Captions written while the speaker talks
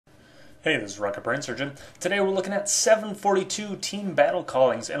Hey, this is Rocket Brain Surgeon. Today we're looking at 742 team battle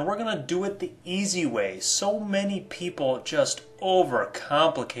callings, and we're going to do it the easy way. So many people just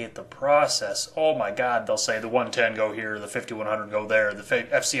overcomplicate the process. Oh my god, they'll say the 110 go here, the 5100 go there, the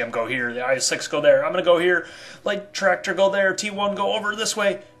FCM go here, the IS6 go there, I'm going to go here, light tractor go there, T1 go over this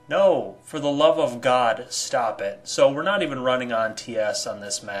way. No, for the love of God, stop it. So we're not even running on TS on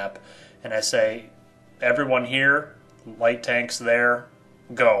this map, and I say, everyone here, light tanks there,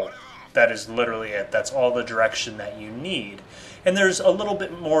 go. That is literally it. That's all the direction that you need. And there's a little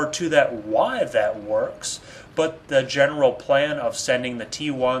bit more to that why that works, but the general plan of sending the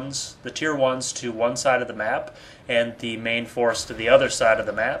T1s, the tier 1s to one side of the map and the main force to the other side of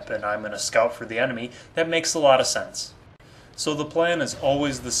the map, and I'm going to scout for the enemy, that makes a lot of sense. So the plan is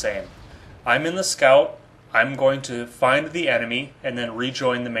always the same. I'm in the scout, I'm going to find the enemy and then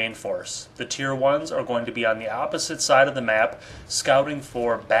rejoin the main force. The tier 1s are going to be on the opposite side of the map, scouting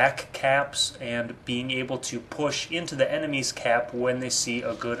for back caps and being able to push into the enemy's cap when they see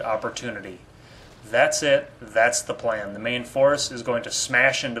a good opportunity. That's it. That's the plan. The main force is going to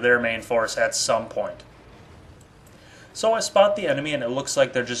smash into their main force at some point. So I spot the enemy and it looks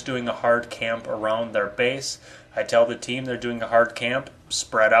like they're just doing a hard camp around their base. I tell the team they're doing a hard camp,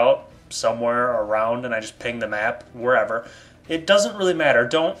 spread out somewhere around, and I just ping the map wherever. It doesn't really matter.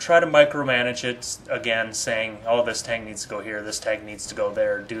 Don't try to micromanage it, again, saying, oh, this tank needs to go here, this tank needs to go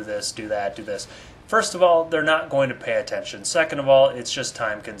there, do this, do that, do this. First of all, they're not going to pay attention. Second of all, it's just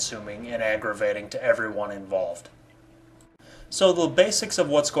time consuming and aggravating to everyone involved. So the basics of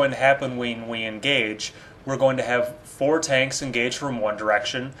what's going to happen when we engage, we're going to have 4 tanks engage from one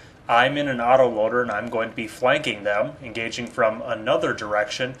direction. I'm in an autoloader and I'm going to be flanking them, engaging from another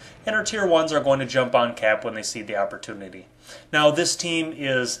direction, and our tier 1s are going to jump on cap when they see the opportunity. Now this team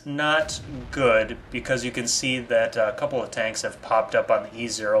is not good because you can see that a couple of tanks have popped up on the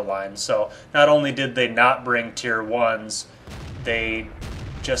E0 line, so not only did they not bring tier 1s, they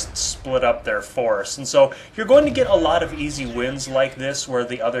just split up their force. And so you're going to get a lot of easy wins like this where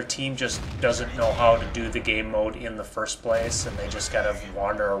the other team just doesn't know how to do the game mode in the first place and they just kind of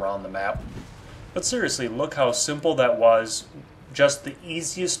wander around the map. But seriously, look how simple that was. Just the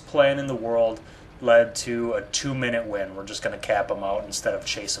easiest plan in the world led to a 2-minute win. We're just going to cap them out instead of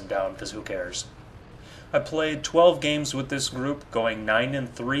chase them down because who cares. I played 12 games with this group, going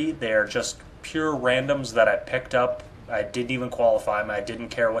 9-3. They are just pure randoms that I picked up. I didn't even qualify them. I didn't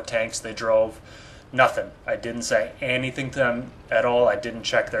care what tanks they drove. Nothing. I didn't say anything to them at all. I didn't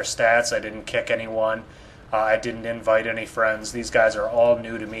check their stats. I didn't kick anyone. I didn't invite any friends. These guys are all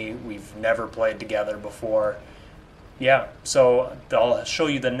new to me. We've never played together before. Yeah, so I'll show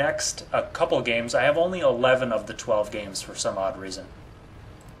you the next couple games. I have only 11 of the 12 games for some odd reason.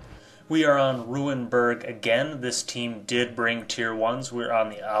 We are on Ruinberg again. This team did bring tier 1s. We're on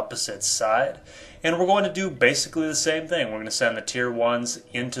the opposite side. And we're going to do basically the same thing. We're going to send the tier 1s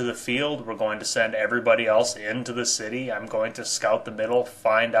into the field. We're going to send everybody else into the city. I'm going to scout the middle,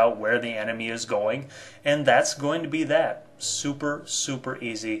 find out where the enemy is going. And that's going to be that. Super, super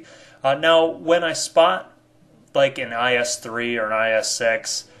easy. Now, when I spot like an IS-3 or an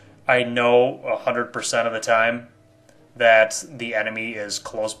IS-6, I know 100% of the time that the enemy is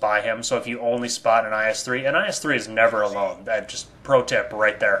close by him. So if you only spot an IS-3, an IS-3 is never alone. That just pro tip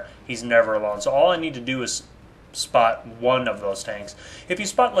right there. He's never alone. So all I need to do is spot one of those tanks. If you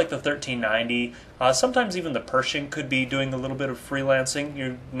spot like the 1390, sometimes even the Pershing could be doing a little bit of freelancing.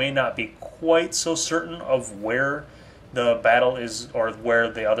 You may not be quite so certain of where the battle is or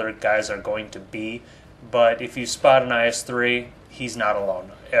where the other guys are going to be. But if you spot an IS-3, he's not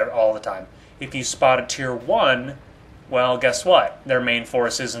alone all the time. If you spot a tier 1, well, guess what? Their main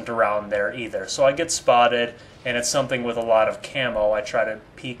force isn't around there either. So I get spotted, and it's something with a lot of camo. I try to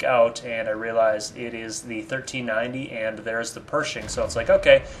peek out, and I realize it is the 1390, and there's the Pershing. So it's like,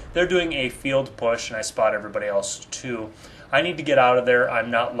 okay, they're doing a field push, and I spot everybody else too. I need to get out of there. I'm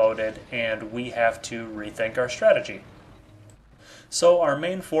not loaded, and we have to rethink our strategy. So our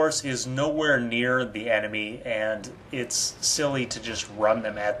main force is nowhere near the enemy, and it's silly to just run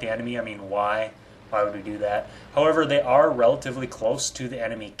them at the enemy. I mean, why? Why would we do that? However, they are relatively close to the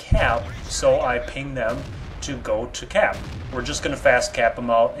enemy cap, so I ping them to go to cap. We're just going to fast cap them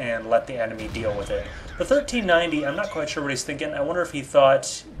out and let the enemy deal with it. The 1390, I'm not quite sure what he's thinking. I wonder if he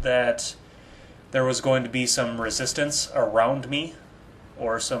thought that there was going to be some resistance around me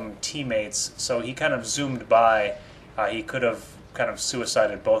or some teammates, so he kind of zoomed by. He could have kind of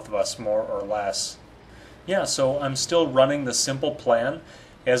suicided both of us more or less. Yeah, so I'm still running the simple plan.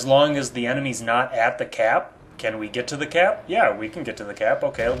 As long as the enemy's not at the cap, can we get to the cap? Yeah, we can get to the cap.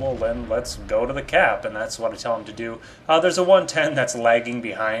 Okay, well then let's go to the cap, and that's what I tell him to do. There's a 110 that's lagging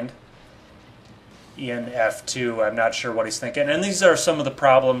behind. in F2. I'm not sure what he's thinking. And these are some of the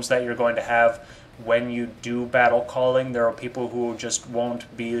problems that you're going to have when you do battle calling. There are people who just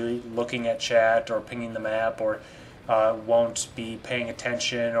won't be looking at chat or pinging the map, or won't be paying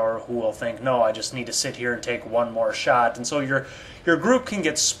attention, or who will think, no, I just need to sit here and take one more shot. And so your group can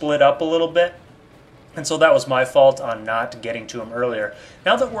get split up a little bit. And so that was my fault on not getting to him earlier.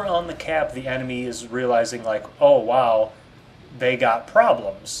 Now that we're on the cap, the enemy is realizing, like, oh wow, they got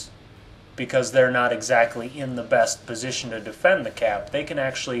problems, because they're not exactly in the best position to defend the cap. They can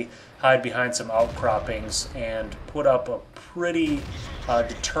actually hide behind some outcroppings and put up a pretty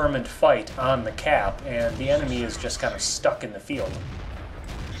determined fight on the cap, and the enemy is just kind of stuck in the field.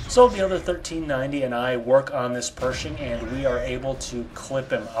 So the other 1390 and I work on this Pershing, and we are able to clip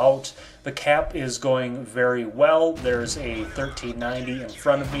him out. The cap is going very well. There's a 1390 in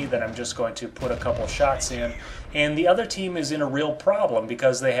front of me that I'm just going to put a couple shots in. And the other team is in a real problem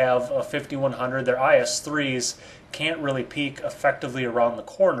because they have a 5100. Their IS-3s can't really peek effectively around the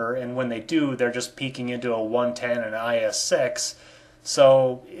corner, and when they do, they're just peeking into a 110 and an IS-6.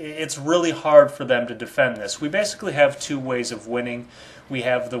 So it's really hard for them to defend this. We basically have two ways of winning. We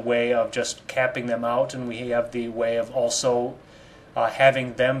have the way of just capping them out, and we have the way of also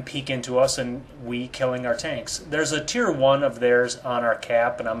having them peek into us and we killing our tanks. There's a tier 1 of theirs on our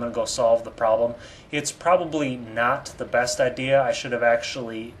cap, and I'm going to go solve the problem. It's probably not the best idea. I should have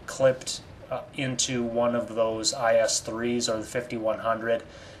actually clipped into one of those IS-3s or the 5100.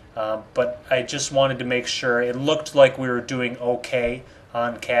 But I just wanted to make sure. It looked like we were doing okay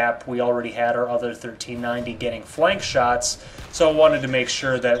on cap. We already had our other 1390 getting flank shots, so I wanted to make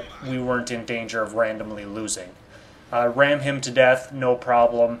sure that we weren't in danger of randomly losing. Ram him to death, no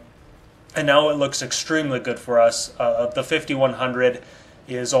problem. And now it looks extremely good for us. The 5100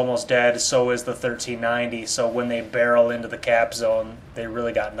 is almost dead, so is the 1390, so when they barrel into the cap zone, they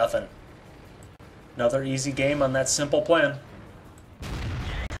really got nothing. Another easy game on that simple plan.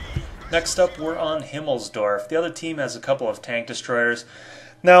 Next up, we're on Himmelsdorf. The other team has a couple of tank destroyers.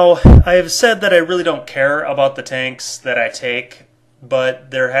 Now, I have said that I really don't care about the tanks that I take,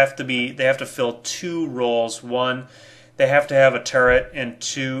 but they have to fill two roles. One, they have to have a turret, and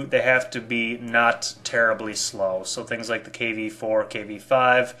two, they have to be not terribly slow. So things like the KV-4,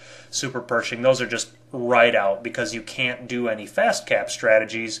 KV-5, Super Pershing, those are just right out, because you can't do any fast cap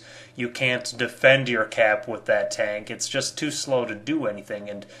strategies. You can't defend your cap with that tank. It's just too slow to do anything.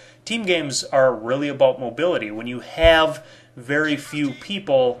 And team games are really about mobility. When you have very few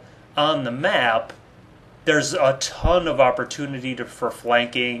people on the map, there's a ton of opportunity for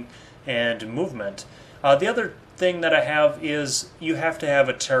flanking and movement. The other thing that I have is you have to have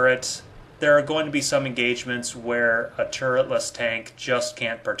a turret. There are going to be some engagements where a turretless tank just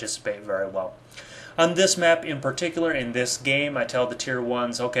can't participate very well. On this map in particular, in this game, I tell the tier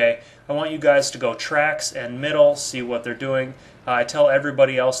 1s, okay, I want you guys to go tracks and middle, see what they're doing. I tell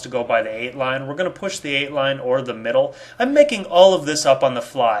everybody else to go by the 8 line. We're going to push the 8 line or the middle. I'm making all of this up on the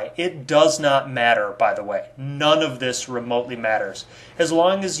fly. It does not matter, by the way. None of this remotely matters. As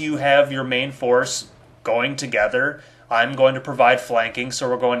long as you have your main force going together, I'm going to provide flanking, so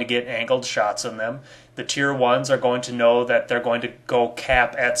we're going to get angled shots on them. The tier 1s are going to know that they're going to go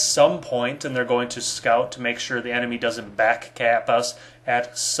cap at some point, and they're going to scout to make sure the enemy doesn't back cap us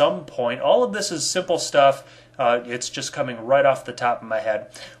at some point. All of this is simple stuff. It's just coming right off the top of my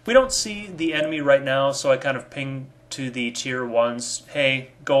head. We don't see the enemy right now, so I kind of ping to the tier 1s, hey,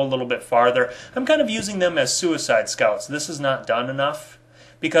 go a little bit farther. I'm kind of using them as suicide scouts. This is not done enough,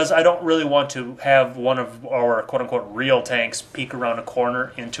 because I don't really want to have one of our quote-unquote real tanks peek around a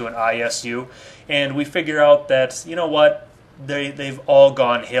corner into an ISU, and we figure out that, you know what, they've all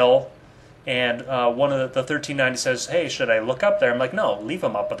gone hill, and one of the 1390 says, hey, should I look up there? I'm like, no, leave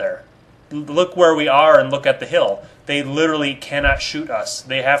them up there. Look where we are and look at the hill. They literally cannot shoot us.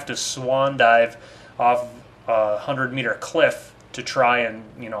 They have to swan dive off a 100-meter cliff to try and,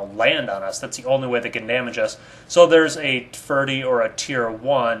 land on us. That's the only way they can damage us. So there's a 30 or a tier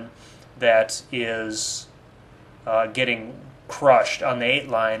 1 that is getting crushed on the 8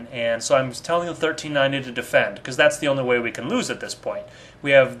 line, and so I'm telling the 1390 to defend, because that's the only way we can lose at this point.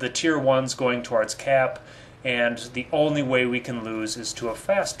 We have the tier 1s going towards cap, and the only way we can lose is to a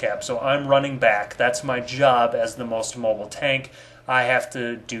fast cap. So I'm running back. That's my job as the most mobile tank. I have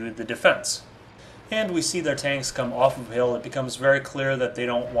to do the defense. And we see their tanks come off of hill. It becomes very clear that they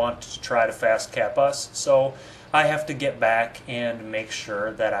don't want to try to fast cap us, so I have to get back and make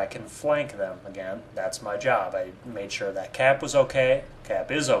sure that I can flank them again. That's my job. I made sure that cap was okay.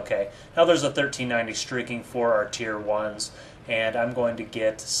 Cap is okay. Now there's a 1390 streaking for our tier 1s, and I'm going to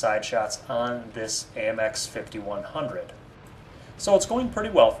get side shots on this AMX 5100. So it's going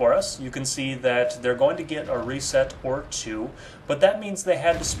pretty well for us. You can see that they're going to get a reset or two, but that means they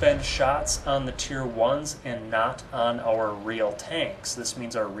had to spend shots on the tier 1s and not on our real tanks. This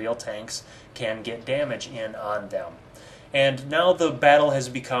means our real tanks can get damage in on them. And now the battle has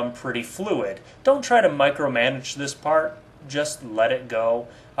become pretty fluid. Don't try to micromanage this part, just let it go.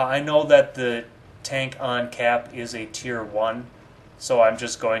 I know that the tank on Cap is a tier 1, so I'm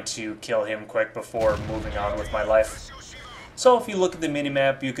just going to kill him quick before moving on with my life. So if you look at the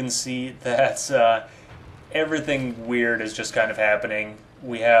minimap, you can see that everything weird is just kind of happening.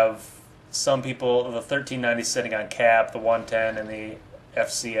 We have some people, the 1390 sitting on Cap, the 110 and the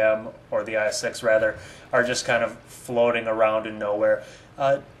FCM, or the IS-6 rather, are just kind of floating around in nowhere.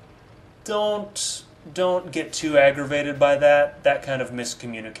 Don't get too aggravated by that. That kind of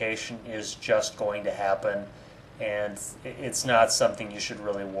miscommunication is just going to happen, and it's not something you should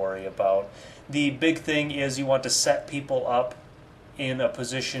really worry about. The big thing is you want to set people up in a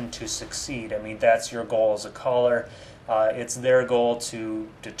position to succeed. I mean, that's your goal as a caller. It's their goal to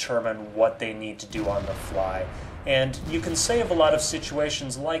determine what they need to do on the fly. And you can save a lot of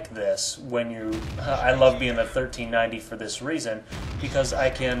situations like this when you... I love being a 1390 for this reason, because I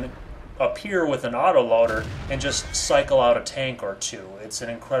can appear with an autoloader and just cycle out a tank or two. It's an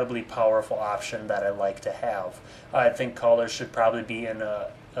incredibly powerful option that I like to have. I think callers should probably be in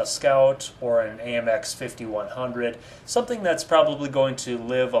a Scout or an AMX 5100, something that's probably going to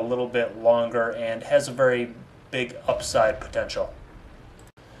live a little bit longer and has a very big upside potential.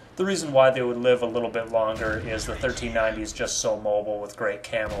 The reason why they would live a little bit longer is the 1390 is just so mobile with great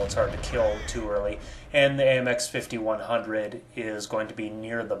camo, it's hard to kill too early, and the AMX 5100 is going to be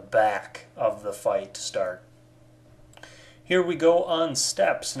near the back of the fight to start. Here we go on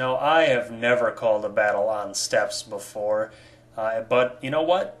steps. Now, I have never called a battle on steps before, but you know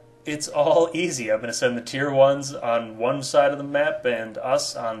what? It's all easy. I'm going to send the tier 1s on one side of the map and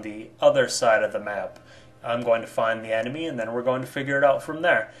us on the other side of the map. I'm going to find the enemy, and then we're going to figure it out from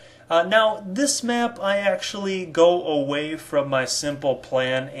there. Now, this map, I actually go away from my simple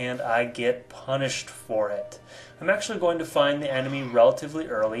plan, and I get punished for it. I'm actually going to find the enemy relatively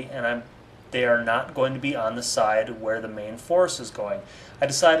early, and they are not going to be on the side where the main force is going. I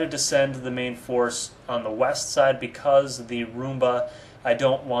decided to send the main force on the west side because the Roomba, I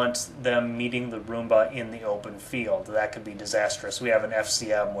don't want them meeting the Roomba in the open field. That could be disastrous. We have an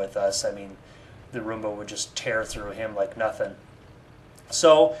FCM with us. I mean, the Roomba would just tear through him like nothing.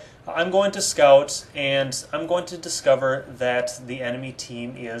 So I'm going to scout, and I'm going to discover that the enemy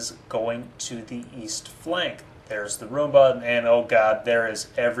team is going to the east flank. There's the Roomba, and oh god, there is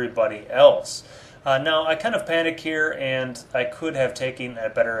everybody else. Now, I kind of panic here, and I could have taken a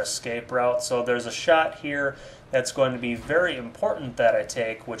better escape route, so there's a shot here that's going to be very important that I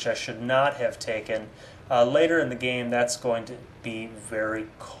take, which I should not have taken. Later in the game, that's going to be very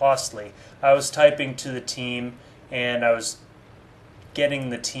costly. I was typing to the team, and I was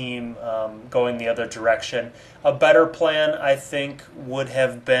getting the team going the other direction. A better plan, I think, would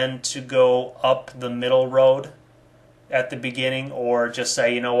have been to go up the middle road at the beginning, or just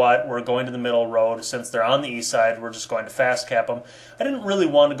say, you know what, we're going to the middle road. Since they're on the east side, we're just going to fast cap them. I didn't really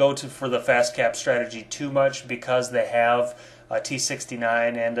want to go for the fast cap strategy too much because they have a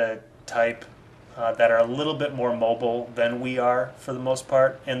T69 and a Type that are a little bit more mobile than we are for the most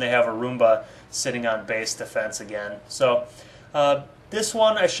part, and they have a Roomba sitting on base defense again. So this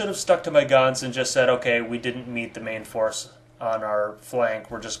one, I should have stuck to my guns and just said, okay, we didn't meet the main force on our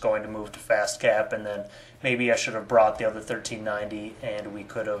flank, we're just going to move to fast cap, and then maybe I should have brought the other 1390 and we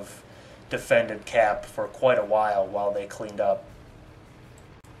could have defended cap for quite a while they cleaned up.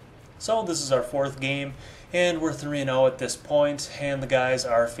 So this is our fourth game, and we're 3-0 at this point, and the guys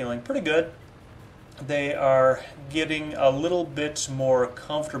are feeling pretty good. They are getting a little bit more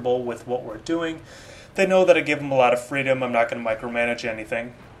comfortable with what we're doing. They know that I give them a lot of freedom. I'm not going to micromanage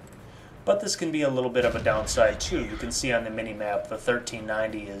anything. But this can be a little bit of a downside too. You can see on the mini-map the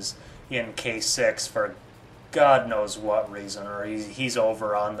 1390 is in K6 for God knows what reason, or he's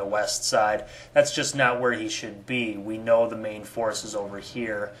over on the west side. That's just not where he should be. We know the main force is over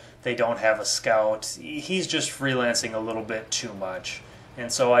here. They don't have a scout. He's just freelancing a little bit too much.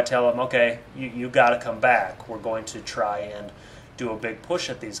 And so I tell him, okay, you got to come back. We're going to try and do a big push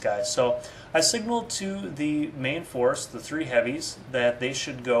at these guys. So I signaled to the main force, the 3 heavies, that they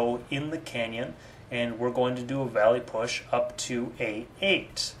should go in the canyon, and we're going to do a valley push up to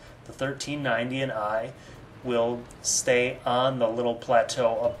A8. The 1390 and I will stay on the little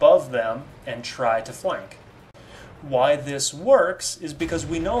plateau above them and try to flank. Why this works is because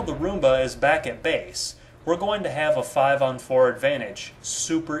we know the Roomba is back at base. We're going to have a 5-on-4 advantage.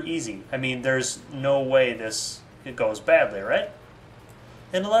 Super easy. I mean, there's no way it goes badly, right?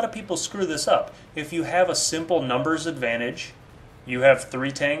 And a lot of people screw this up. If you have a simple numbers advantage, you have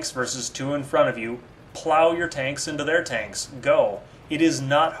 3 tanks versus 2 in front of you, plow your tanks into their tanks. Go. It is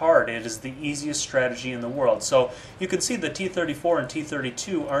not hard. It is the easiest strategy in the world. So you can see the T-34 and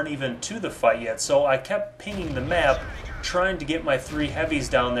T-32 aren't even to the fight yet. So I kept pinging the map, trying to get my 3 heavies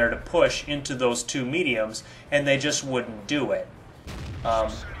down there to push into those 2 mediums, and they just wouldn't do it.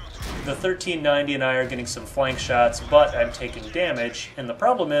 The 1390 and I are getting some flank shots, but I'm taking damage, and the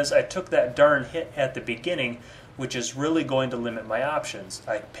problem is I took that darn hit at the beginning, which is really going to limit my options.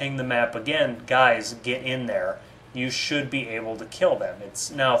 I ping the map again, guys, get in there. You should be able to kill them.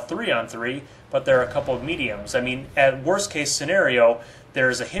 It's now 3-on-3, but there are a couple of mediums. I mean, at worst case scenario,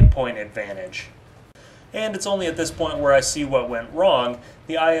 there's a hit point advantage. And it's only at this point where I see what went wrong.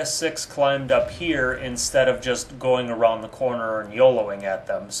 The IS-6 climbed up here instead of just going around the corner and YOLOing at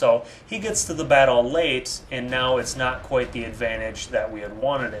them. So he gets to the battle late, and now it's not quite the advantage that we had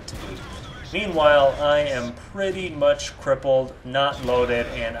wanted it to be. Meanwhile, I am pretty much crippled, not loaded,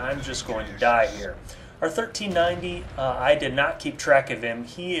 and I'm just going to die here. Our 1390, I did not keep track of him.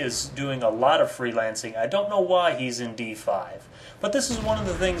 He is doing a lot of freelancing. I don't know why he's in D5. But this is one of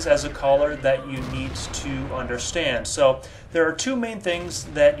the things as a caller that you need to understand. So there are 2 main things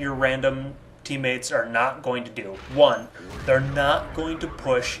that your random teammates are not going to do. 1, they're not going to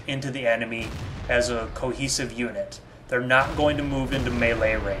push into the enemy as a cohesive unit. They're not going to move into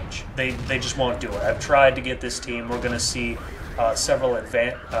melee range. They just won't do it. I've tried to get this team. We're going to see several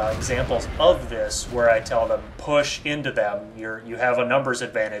examples of this where I tell them push into them. You have a numbers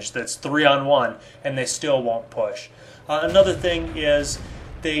advantage that's 3-on-1, and they still won't push. Another thing is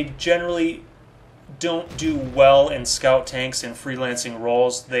they generally don't do well in scout tanks and freelancing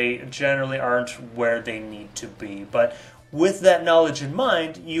roles. They generally aren't where they need to be. But with that knowledge in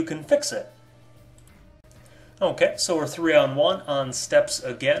mind, you can fix it. Okay, so we're 3-on-1 on steps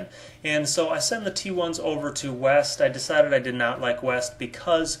again, and so I send the T1s over to West. I decided I did not like West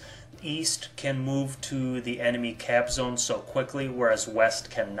because East can move to the enemy cap zone so quickly, whereas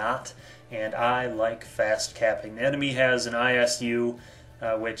West cannot, and I like fast capping. The enemy has an ISU,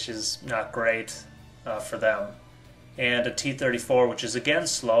 which is not great for them, and a T-34, which is again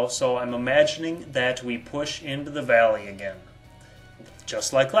slow, so I'm imagining that we push into the valley again.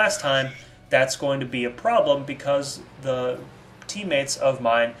 Just like last time, that's going to be a problem because the teammates of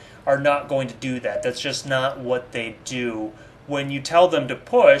mine are not going to do that. That's just not what they do. When you tell them to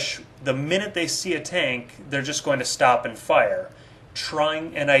push, the minute they see a tank, they're just going to stop and fire.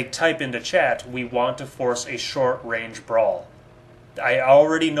 And I type into chat, we want to force a short-range brawl. I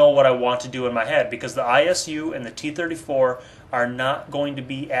already know what I want to do in my head because the ISU and the T-34 are not going to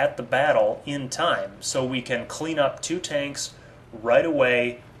be at the battle in time. So we can clean up 2 tanks right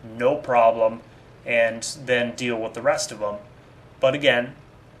away, no problem, and then deal with the rest of them. But again,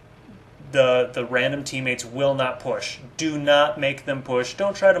 the random teammates will not push. Do not make them push.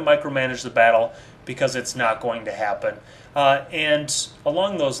 Don't try to micromanage the battle because it's not going to happen. And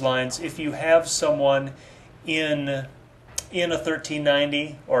along those lines, if you have someone in a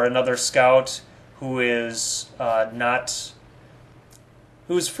 1390 or another scout who is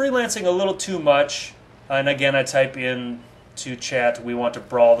freelancing a little too much, and again I type in to chat, we want to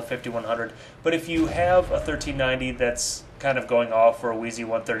brawl the 5100. But if you have a 1390 that's kind of going off for a Wheezy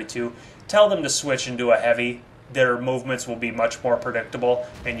 132, tell them to switch and do a heavy. Their movements will be much more predictable,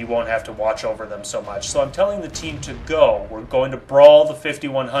 and you won't have to watch over them so much. So I'm telling the team to go. We're going to brawl the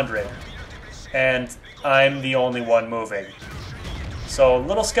 5100, and I'm the only one moving. So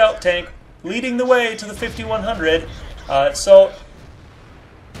little scout tank leading the way to the 5100. So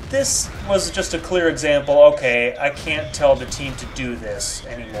this was just a clear example. Okay, I can't tell the team to do this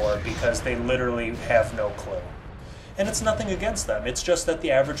anymore because they literally have no clue. And it's nothing against them. It's just that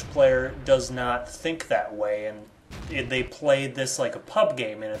the average player does not think that way, and they play this like a pub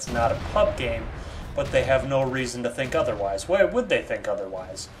game, and it's not a pub game, but they have no reason to think otherwise. Why would they think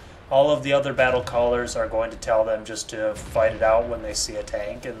otherwise? All of the other battle callers are going to tell them just to fight it out when they see a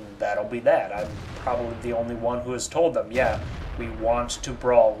tank, and that'll be that. I'm probably the only one who has told them, yeah, we want to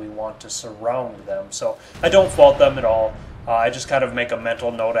brawl, we want to surround them. So I don't fault them at all. I just kind of make a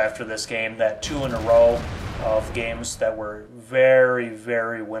mental note after this game that 2 in a row of games that were very,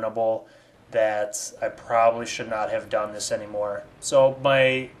 very winnable, that I probably should not have done this anymore. So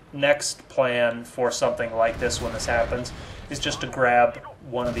my next plan for something like this when this happens is just to grab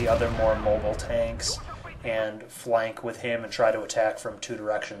one of the other more mobile tanks and flank with him and try to attack from 2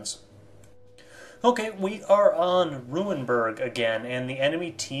 directions. Okay, we are on Ruinberg again, and the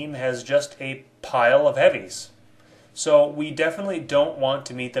enemy team has just a pile of heavies. So we definitely don't want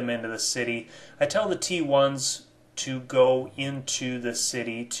to meet them into the city. I tell the T1s to go into the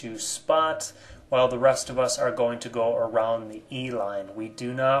city to spot, while the rest of us are going to go around the E line. We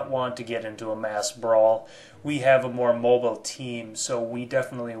do not want to get into a mass brawl. We have a more mobile team, so we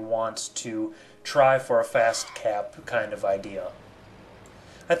definitely want to try for a fast cap kind of idea.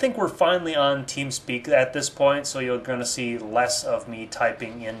 I think we're finally on TeamSpeak at this point, so you're going to see less of me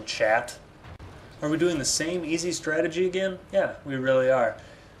typing in chat. Are we doing the same easy strategy again? Yeah, we really are.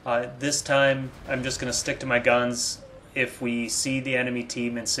 This time, I'm just going to stick to my guns. If we see the enemy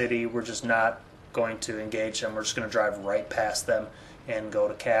team in city, we're just not going to engage them. We're just going to drive right past them and go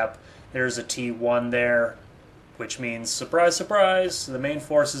to cap. There's a T1 there, which means, surprise, surprise, the main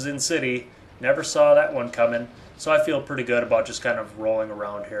force is in city. Never saw that one coming. So I feel pretty good about just kind of rolling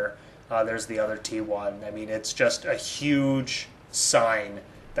around here. There's the other T1. I mean, it's just a huge sign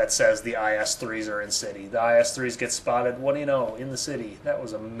that says the IS-3s are in city. The IS-3s get spotted, what do you know, in the city. That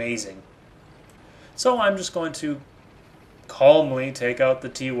was amazing. So I'm just going to calmly take out the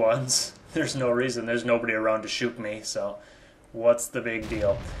T1s. There's no reason. There's nobody around to shoot me, so what's the big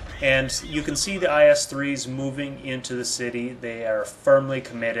deal? And you can see the IS-3s moving into the city. They are firmly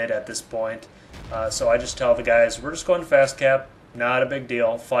committed at this point. So I just tell the guys, we're just going to fast cap. Not a big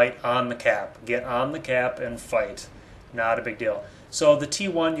deal. Fight on the cap. Get on the cap and fight. Not a big deal. So the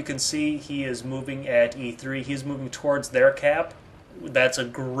T1, you can see he is moving at E3. He's moving towards their cap. That's a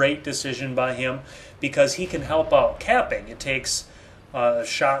great decision by him because he can help out capping. It takes a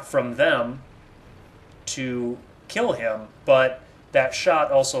shot from them to kill him, but that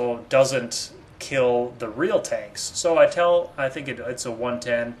shot also doesn't kill the real tanks. So I think it's a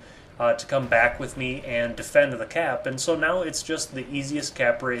 110 to come back with me and defend the cap. And so now it's just the easiest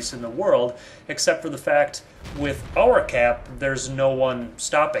cap race in the world, except for the fact with our cap, there's no one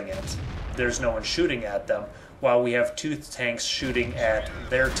stopping it. There's no one shooting at them, while we have two tanks shooting at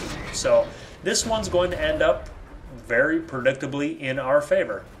their team. So this one's going to end up very predictably in our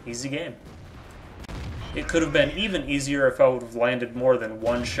favor. Easy game. It could have been even easier if I would have landed more than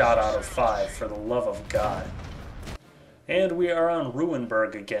one shot out of 5, for the love of God. And we are on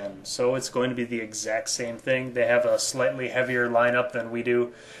Ruinberg again, so it's going to be the exact same thing. They have a slightly heavier lineup than we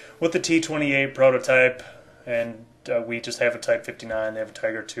do with the T-28 prototype, and we just have a Type 59, they have a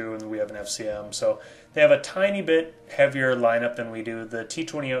Tiger II, and we have an FCM. So they have a tiny bit heavier lineup than we do. The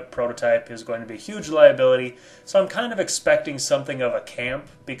T-28 prototype is going to be a huge liability, so I'm kind of expecting something of a camp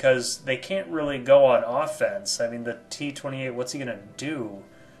because they can't really go on offense. I mean, the T-28, what's he going to do?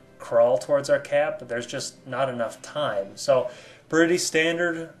 Crawl towards our cap? But there's just not enough time. So pretty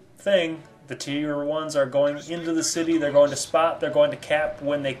standard thing. The Tier 1s are going into the city, they're going to spot, they're going to cap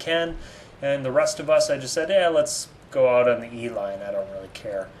when they can, and the rest of us, I just said, yeah, let's go out on the E line. I don't really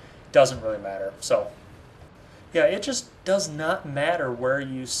care. Doesn't really matter. So yeah, it just does not matter where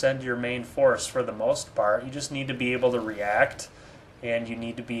you send your main force for the most part. You just need to be able to react, and you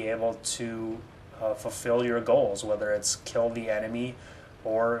need to be able to fulfill your goals, whether it's kill the enemy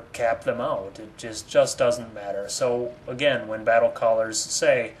or cap them out. It just doesn't matter. So again, when battle callers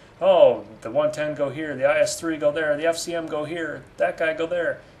say, oh, the 110 go here, the IS-3 go there, the FCM go here, that guy go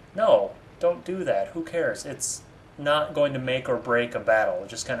there. No, don't do that. Who cares? It's not going to make or break a battle.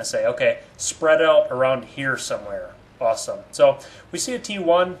 Just kind of say, okay, spread out around here somewhere. Awesome. So we see a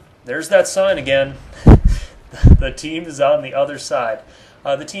T1. There's that sign again. The team is on the other side.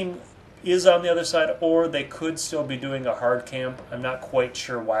 The team is on the other side, or they could still be doing a hard camp. I'm not quite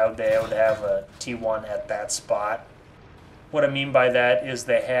sure why they would have a T1 at that spot. What I mean by that is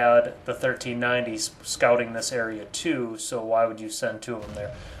they had the 1390s scouting this area too, so why would you send two of them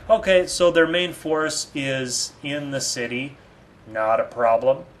there? Okay, so their main force is in the city. Not a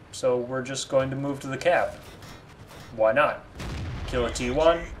problem. So we're just going to move to the cap. Why not? Kill a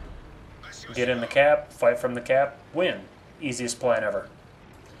T1, get in the cap, fight from the cap, win. Easiest plan ever.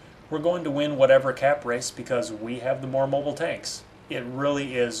 We're going to win whatever cap race because we have the more mobile tanks. It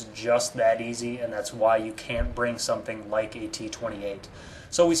really is just that easy, and that's why you can't bring something like a T-28.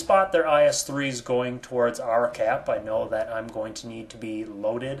 So we spot their IS-3s going towards our cap. I know that I'm going to need to be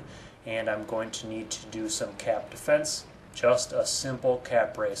loaded, and I'm going to need to do some cap defense. Just a simple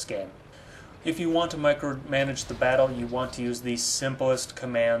cap race game. If you want to micromanage the battle, you want to use the simplest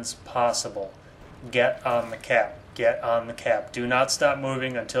commands possible. Get on the cap. Get on the cap. Do not stop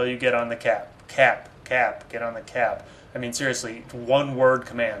moving until you get on the cap. Cap, cap, get on the cap. I mean, seriously, one-word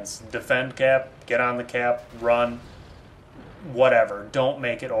commands. Defend cap, get on the cap, run, whatever. Don't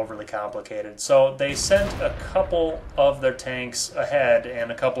make it overly complicated. So they sent a couple of their tanks ahead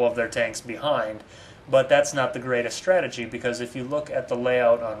and a couple of their tanks behind, but that's not the greatest strategy because if you look at the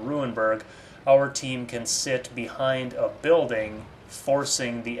layout on Ruinberg, our team can sit behind a building,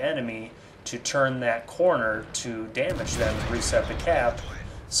 forcing the enemy to turn that corner to damage them and reset the cap.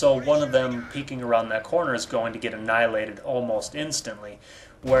 So one of them peeking around that corner is going to get annihilated almost instantly.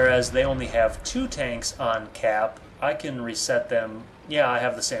 Whereas they only have 2 tanks on cap, I can reset them. Yeah, I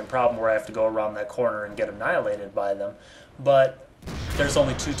have the same problem where I have to go around that corner and get annihilated by them, but there's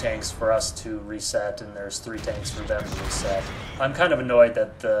only 2 tanks for us to reset, and there's 3 tanks for them to reset. I'm kind of annoyed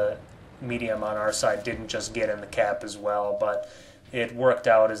that the medium on our side didn't just get in the cap as well, but it worked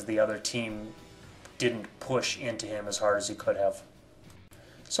out as the other team didn't push into him as hard as he could have.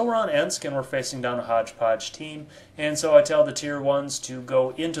 So we're on Ensk and we're facing down a hodgepodge team, and so I tell the tier 1s to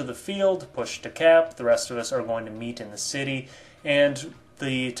go into the field, push to cap. The rest of us are going to meet in the city, and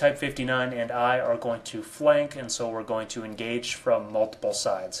the Type 59 and I are going to flank, and so we're going to engage from multiple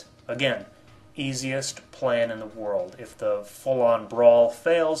sides. Again, easiest plan in the world. If the full-on brawl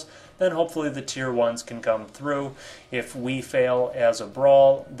fails, then hopefully the tier 1s can come through. If we fail as a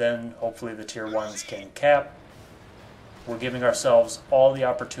brawl, then hopefully the tier 1s can cap. We're giving ourselves all the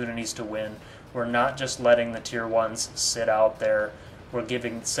opportunities to win. We're not just letting the tier 1s sit out there. We're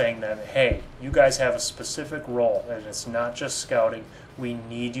saying that, hey, you guys have a specific role, and it's not just scouting. We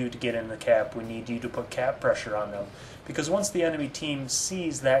need you to get in the cap. We need you to put cap pressure on them. Because once the enemy team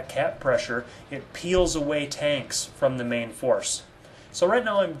sees that cap pressure, it peels away tanks from the main force. So right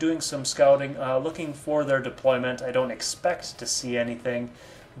now I'm doing some scouting, looking for their deployment. I don't expect to see anything,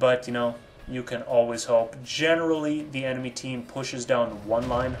 but you can always hope. Generally, the enemy team pushes down one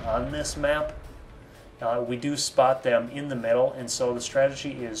line on this map. We do spot them in the middle, and so the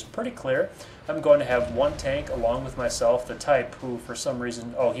strategy is pretty clear. I'm going to have 1 tank along with myself, the Type, who for some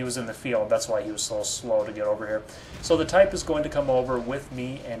reason, he was in the field, that's why he was so slow to get over here. So the Type is going to come over with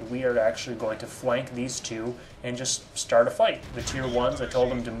me, and we are actually going to flank these 2 and just start a fight. The tier 1s, I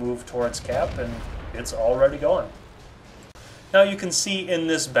told them to move towards cap, and it's already going. Now you can see in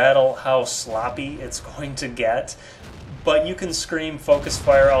this battle how sloppy it's going to get, but you can scream focus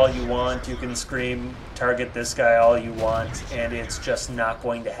fire all you want, you can scream target this guy all you want, and it's just not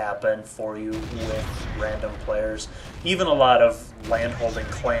going to happen for you with random players. Even a lot of land-holding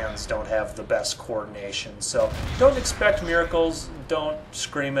clans don't have the best coordination, so don't expect miracles, don't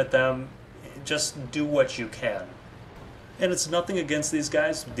scream at them, just do what you can. And it's nothing against these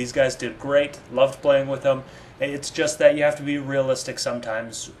guys. These guys did great, loved playing with them. It's just that you have to be realistic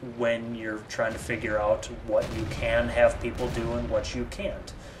sometimes when you're trying to figure out what you can have people do and what you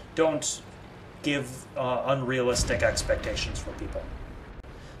can't. Don't give unrealistic expectations for people.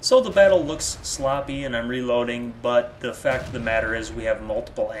 So the battle looks sloppy and I'm reloading, but the fact of the matter is we have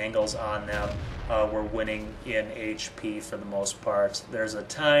multiple angles on them. We're winning in HP for the most part. There's a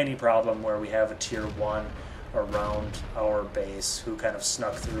tiny problem where we have a tier 1 around our base who kind of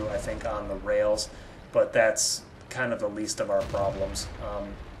snuck through, I think, on the rails. But that's kind of the least of our problems.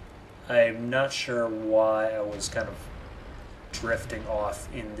 I'm not sure why I was kind of drifting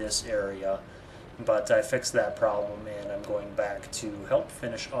off in this area, but I fixed that problem and I'm going back to help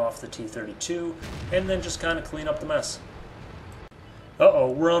finish off the T-32 and then just kind of clean up the mess.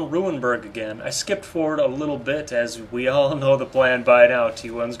 Uh-oh, we're on Ruinberg again. I skipped forward a little bit, as we all know the plan by now.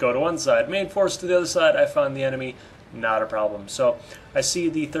 T1s go to one side, main force to the other side. I found the enemy. Not a problem. So I see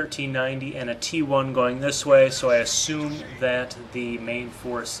the 1390 and a T1 going this way, so I assume that the main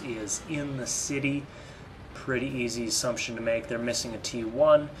force is in the city. Pretty easy assumption to make. They're missing a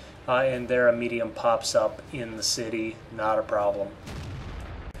T1, and there a medium pops up in the city. Not a problem.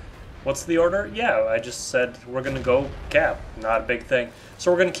 What's the order? Yeah, I just said we're going to go cap. Not a big thing. So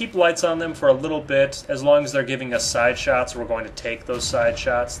we're going to keep lights on them for a little bit. As long as they're giving us side shots, we're going to take those side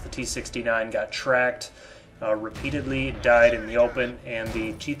shots. The T-69 got tracked repeatedly, died in the open, and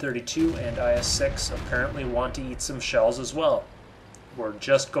the T-32 and IS-6 apparently want to eat some shells as well. We're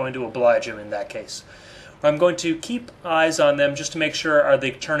just going to oblige them in that case. I'm going to keep eyes on them just to make sure, are they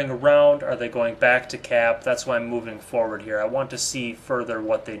turning around, are they going back to cap? That's why I'm moving forward here. I want to see further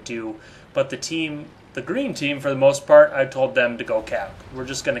what they do, but the green team, for the most part, I told them to go cap. We're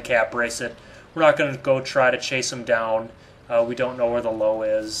just going to cap race it. We're not going to go try to chase them down. We don't know where the low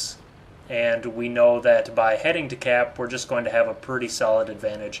is. And we know that by heading to cap, we're just going to have a pretty solid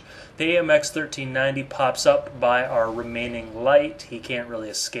advantage. The AMX 1390 pops up by our remaining light. He can't really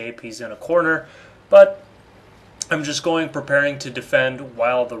escape. He's in a corner. But I'm just preparing to defend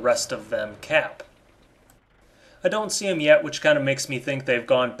while the rest of them cap. I don't see him yet, which kind of makes me think they've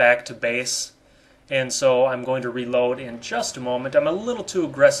gone back to base. And so I'm going to reload in just a moment. I'm a little too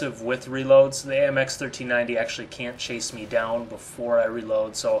aggressive with reloads. The AMX 1390 actually can't chase me down before I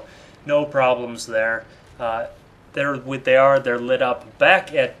reload, so no problems there. They're lit up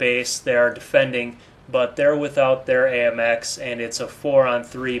back at base. They are defending, but they're without their AMX, and it's a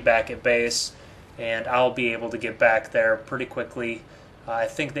 4-on-3 back at base, and I'll be able to get back there pretty quickly. I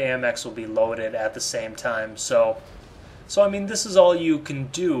think the AMX will be loaded at the same time, so I mean, this is all you can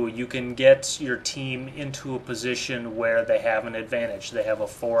do. You can get your team into a position where they have an advantage. They have a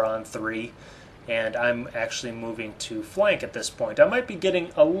 4-on-3, and I'm actually moving to flank at this point. I might be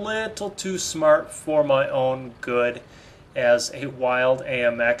getting a little too smart for my own good as a wild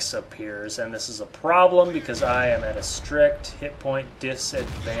AMX appears, and this is a problem because I am at a strict hit point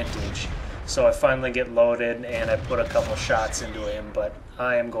disadvantage. So I finally get loaded, and I put a couple shots into him, but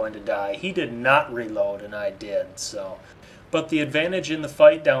I am going to die. He did not reload, and I did, so... But the advantage in the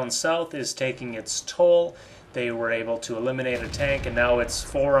fight down south is taking its toll. They were able to eliminate a tank, and now it's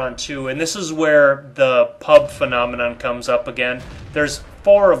 4-on-2. And this is where the pub phenomenon comes up again. There's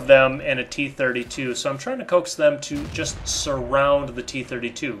 4 of them and a T-32, so I'm trying to coax them to just surround the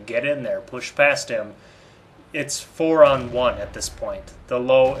T-32. Get in there, push past him. It's 4-on-1 at this point. The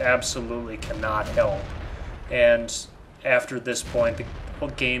low absolutely cannot help. And after this point, the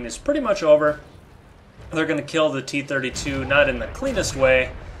game is pretty much over. They're going to kill the T-32, not in the cleanest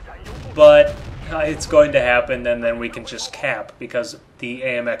way, but it's going to happen, and then we can just cap, because the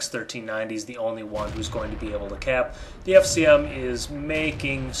AMX 1390 is the only one who's going to be able to cap. The FCM is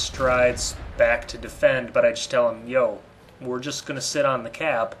making strides back to defend, but I just tell him, yo, we're just going to sit on the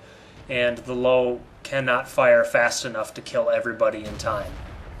cap, and the low cannot fire fast enough to kill everybody in time.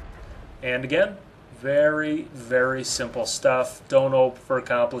 And again, very, very simple stuff. Don't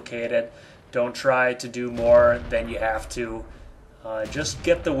overcomplicate it. Don't try to do more than you have to. Just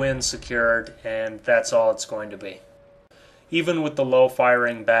get the win secured, and that's all it's going to be. Even with the low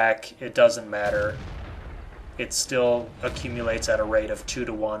firing back, it doesn't matter. It still accumulates at a rate of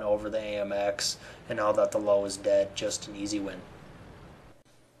 2-to-1 over the AMX, and now that the low is dead, just an easy win.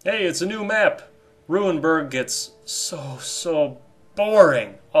 Hey, it's a new map! Ruinberg gets so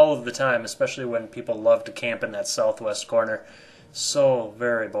boring all of the time, especially when people love to camp in that southwest corner. So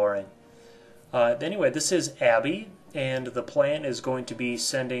very boring. Anyway, this is Abbey, and the plan is going to be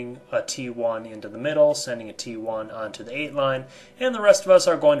sending a T1 into the middle, sending a T1 onto the 8 line, and the rest of us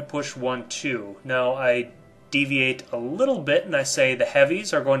are going to push 1-2. Now, I deviate a little bit, and I say the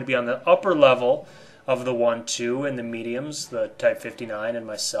heavies are going to be on the upper level of the 1-2, and the mediums, the Type 59 and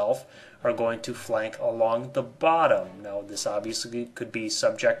myself, are going to flank along the bottom. Now, this obviously could be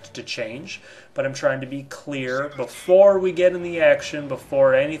subject to change, but I'm trying to be clear before we get in the action,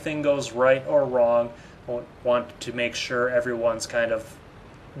 before anything goes right or wrong. I want to make sure everyone's kind of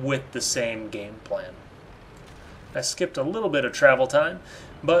with the same game plan. I skipped a little bit of travel time,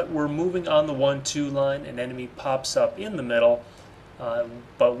 but we're moving on the 1-2 line. An enemy pops up in the middle,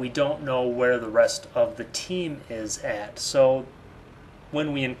 but we don't know where the rest of the team is at. So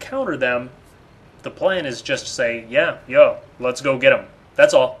when we encounter them, the plan is just to say, yeah, yo, let's go get them.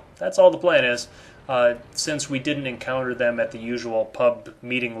 That's all. That's all the plan is. Since we didn't encounter them at the usual pub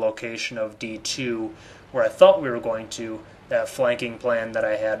meeting location of D2, where I thought we were going to, that flanking plan that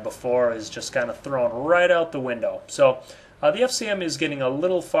I had before is just kind of thrown right out the window. So the FCM is getting a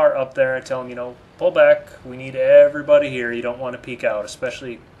little far up there. I tell them, pull back. We need everybody here. You don't want to peek out,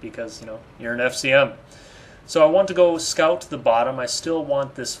 especially because, you're an FCM. So I want to go scout the bottom. I still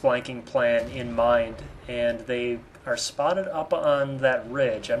want this flanking plan in mind, and they are spotted up on that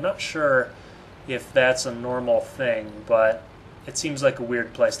ridge. I'm not sure if that's a normal thing, but it seems like a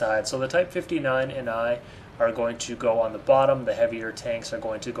weird place to hide. So the Type 59 and I are going to go on the bottom. The heavier tanks are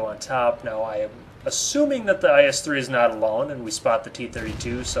going to go on top. Now I am assuming that the IS-3 is not alone, and we spot the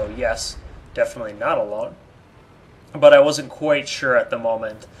T-32, so yes, definitely not alone. But I wasn't quite sure at the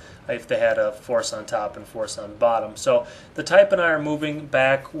moment if they had a force on top and force on bottom. So the Type and I are moving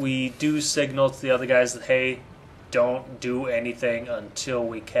back. We do signal to the other guys that, hey, don't do anything until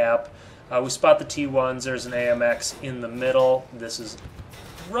we cap. We spot the T1s. There's an AMX in the middle. This is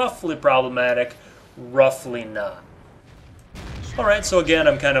roughly problematic, roughly not. Alright, so again,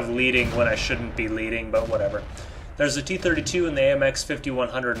 I'm kind of leading when I shouldn't be leading, but whatever. There's a T-32 and the AMX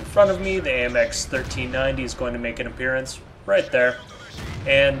 5100 in front of me. The AMX 1390 is going to make an appearance right there.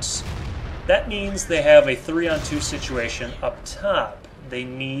 And that means they have a 3-on-2 situation up top. They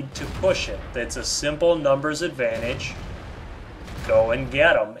need to push it. It's a simple numbers advantage. Go and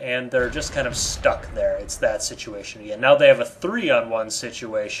get them. And they're just kind of stuck there. It's that situation again. Now they have a 3-on-1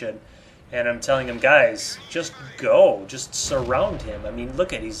 situation. And I'm telling them, guys, just go. Just surround him. I mean,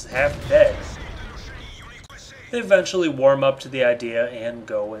 look at, he's half dead. They eventually warm up to the idea and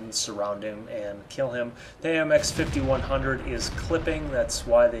go and surround him and kill him. The AMX 5100 is clipping. That's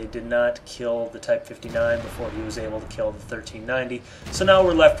why they did not kill the Type 59 before he was able to kill the 1390. So now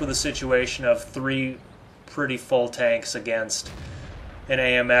we're left with a situation of 3 pretty full tanks against an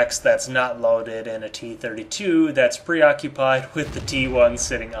AMX that's not loaded and a T-32 that's preoccupied with the T-1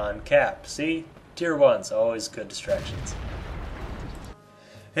 sitting on cap. See? Tier 1's always good distractions.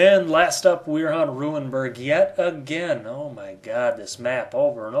 And last up, we're on Ruinberg yet again. Oh my god, this map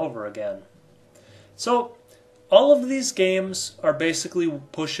over and over again. So, all of these games are basically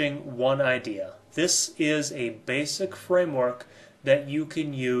pushing one idea. This is a basic framework that you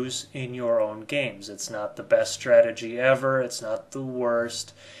can use in your own games. It's not the best strategy ever, it's not the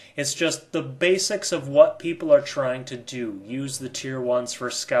worst. It's just the basics of what people are trying to do. Use the tier 1s for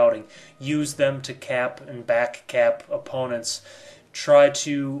scouting. Use them to cap and back cap opponents. Try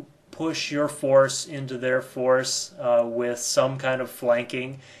to push your force into their force with some kind of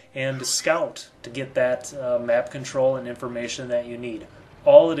flanking, and scout to get that map control and information that you need.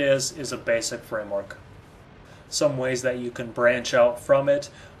 All it is a basic framework. Some ways that you can branch out from it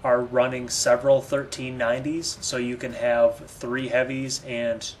are running several 1390s, so you can have 3 heavies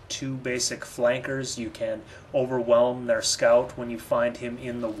and 2 basic flankers. You can overwhelm their scout when you find him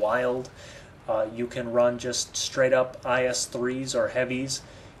in the wild. You can run just straight up IS-3s or heavies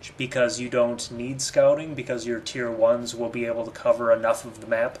because you don't need scouting, because your tier 1s will be able to cover enough of the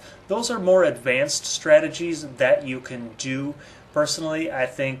map. Those are more advanced strategies that you can do. Personally, I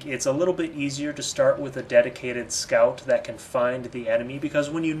think it's a little bit easier to start with a dedicated scout that can find the enemy, because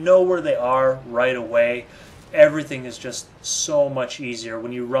when you know where they are right away, everything is just so much easier.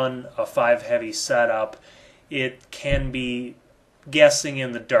 When you run a 5 heavy setup, it can be guessing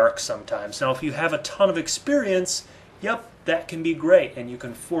in the dark sometimes. Now, if you have a ton of experience, yep, that can be great, and you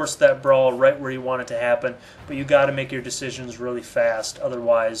can force that brawl right where you want it to happen, but you got to make your decisions really fast.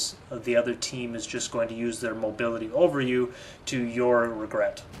 Otherwise, the other team is just going to use their mobility over you to your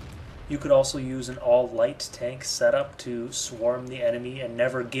regret. You could also use an all-light tank setup to swarm the enemy and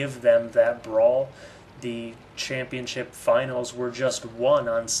never give them that brawl. The championship finals were just won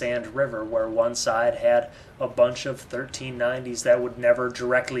on Sand River, where one side had a bunch of 1390s that would never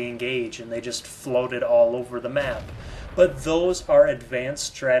directly engage, and they just floated all over the map. But those are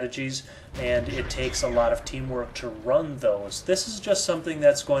advanced strategies, and it takes a lot of teamwork to run those. This is just something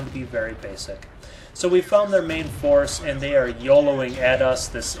that's going to be very basic. So we found their main force, and they are YOLOing at us.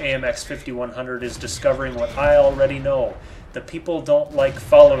 This AMX 5100 is discovering what I already know. The people don't like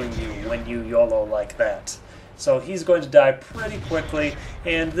following you when you YOLO like that. So he's going to die pretty quickly,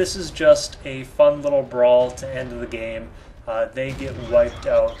 and this is just a fun little brawl to end the game. They get wiped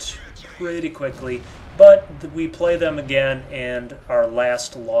out pretty quickly, but we play them again, and our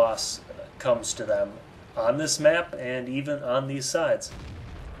last loss comes to them on this map and even on these sides.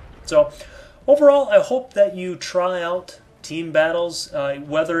 So overall, I hope that you try out team battles,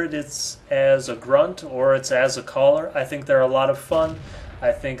 whether it's as a grunt or it's as a caller. I think they're a lot of fun.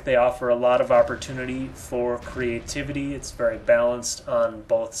 I think they offer a lot of opportunity for creativity. It's very balanced on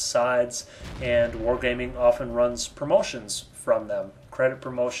both sides, and Wargaming often runs promotions from them. Credit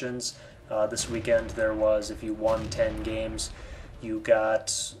promotions. This weekend there was, if you won 10 games, you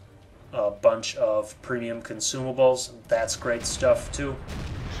got a bunch of premium consumables. That's great stuff too.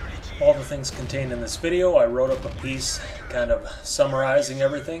 All the things contained in this video, I wrote up a piece kind of summarizing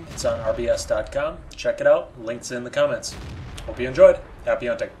everything. It's on rbs.com. Check it out. Links in the comments. Hope you enjoyed. Happy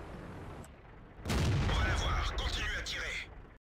hunting.